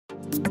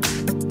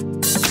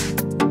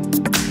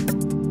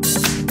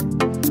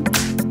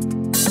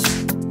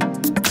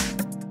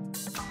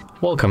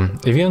Welcome.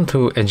 If you want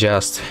to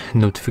adjust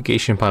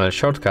notification panel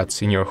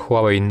shortcuts in your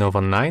HUAWEI Nova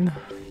 9,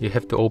 you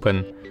have to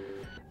open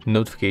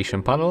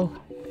Notification Panel,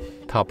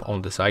 tap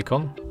on this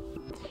icon,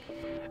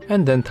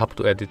 and then tap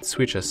to edit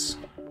switches.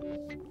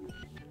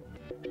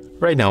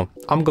 Right now,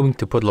 I'm going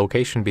to put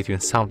location between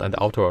sound and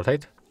auto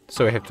rotate,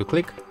 so I have to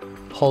click,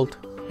 hold,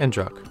 and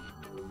drag.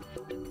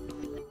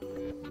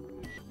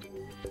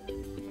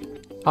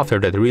 After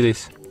that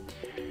release,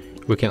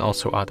 we can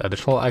also add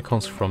additional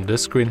icons from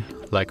this screen,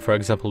 like for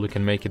example we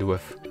can make it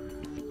with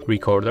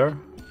recorder,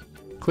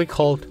 click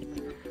hold,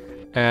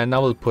 and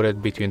now we'll put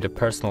it between the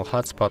personal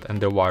hotspot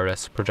and the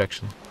wireless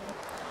projection.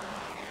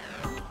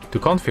 To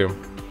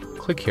confirm,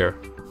 click here,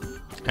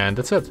 and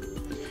that's it.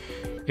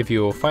 If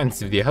you find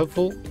this video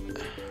helpful,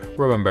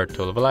 remember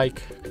to leave a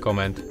like,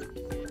 comment,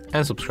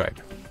 and subscribe.